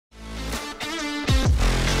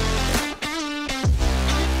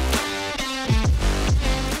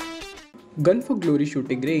Gun for Glory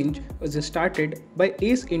shooting range was started by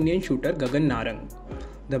Ace Indian Shooter Gagan narang.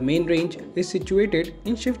 The main range is situated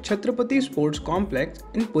in Shiv Chhatrapati Sports Complex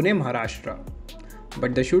in Pune, Maharashtra.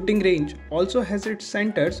 But the shooting range also has its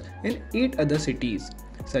centers in 8 other cities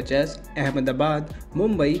such as Ahmedabad,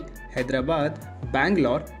 Mumbai, Hyderabad,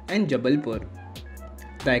 Bangalore and Jabalpur.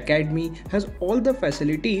 The academy has all the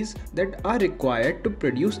facilities that are required to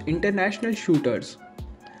produce international shooters.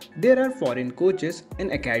 There are foreign coaches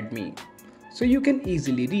in academy, so you can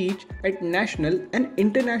easily reach at national and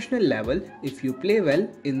international level if you play well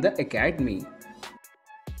in the academy.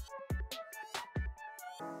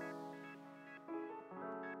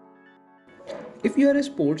 If you are a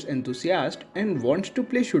sports enthusiast and wants to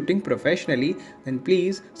play shooting professionally, then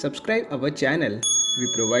please subscribe our channel. We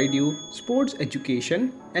provide you sports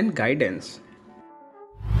education and guidance.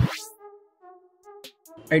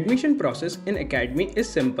 Admission process in academy is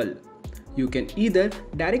simple. You can either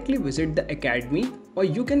directly visit the academy or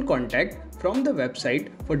you can contact from the website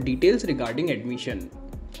for details regarding admission.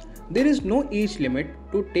 There is no age limit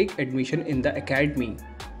to take admission in the academy.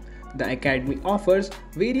 The academy offers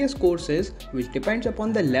various courses which depends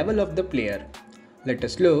upon the level of the player. Let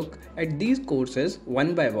us look at these courses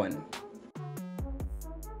one by one.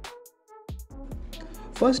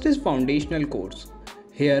 First is foundational course.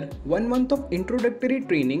 Here, 1 month of introductory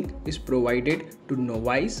training is provided to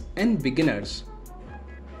novice and beginners.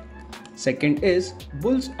 Second is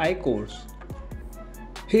Bull's Eye course.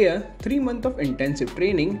 Here, 3 months of intensive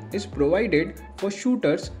training is provided for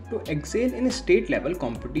shooters to excel in state level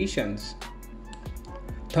competitions.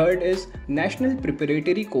 Third is National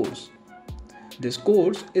Preparatory course. This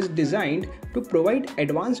course is designed to provide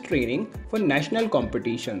advanced training for national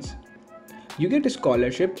competitions. You get a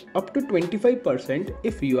scholarship up to 25%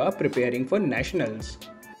 if you are preparing for nationals.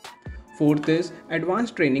 Fourth is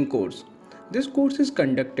Advanced Training course. This course is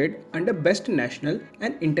conducted under best national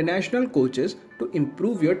and international coaches to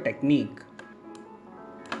improve your technique.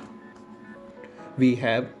 We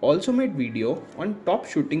have also made video on top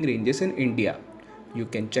shooting ranges in India. You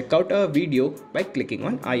can check out our video by clicking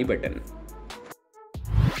on I button.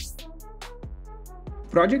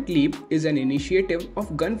 Project LEAP is an initiative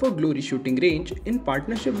of Gun for Glory shooting range in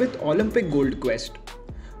partnership with Olympic Gold Quest.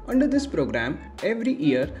 Under this program, every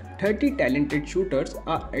year 30 talented shooters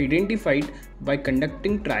are identified by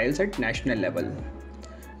conducting trials at national level.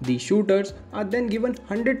 These shooters are then given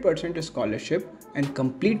 100% scholarship and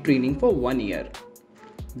complete training for 1 year.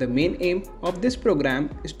 The main aim of this program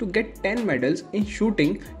is to get 10 medals in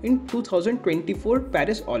shooting in 2024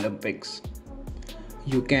 Paris Olympics.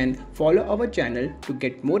 You can follow our channel to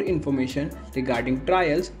get more information regarding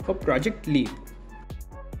trials for Project LEAP.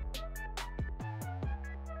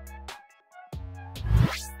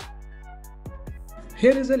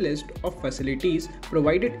 Here is a list of facilities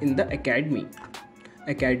provided in the academy.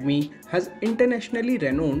 Academy has internationally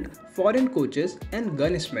renowned foreign coaches and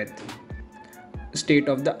gunsmith,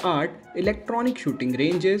 state-of-the-art electronic shooting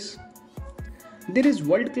ranges. There is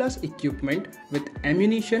world-class equipment with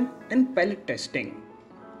ammunition and pellet testing.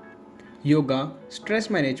 Yoga,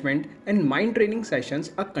 stress management and mind training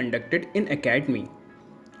sessions are conducted in academy.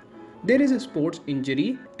 There is a sports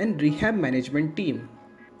injury and rehab management team.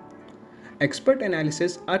 Expert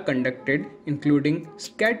analysis are conducted including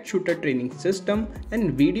SCAD shooter training system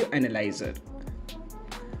and video analyzer,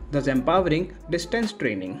 thus empowering distance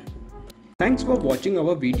training. Thanks for watching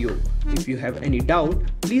our video. If you have any doubt,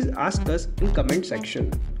 please ask us in comment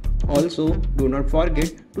section. Also, do not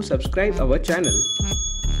forget to subscribe our channel.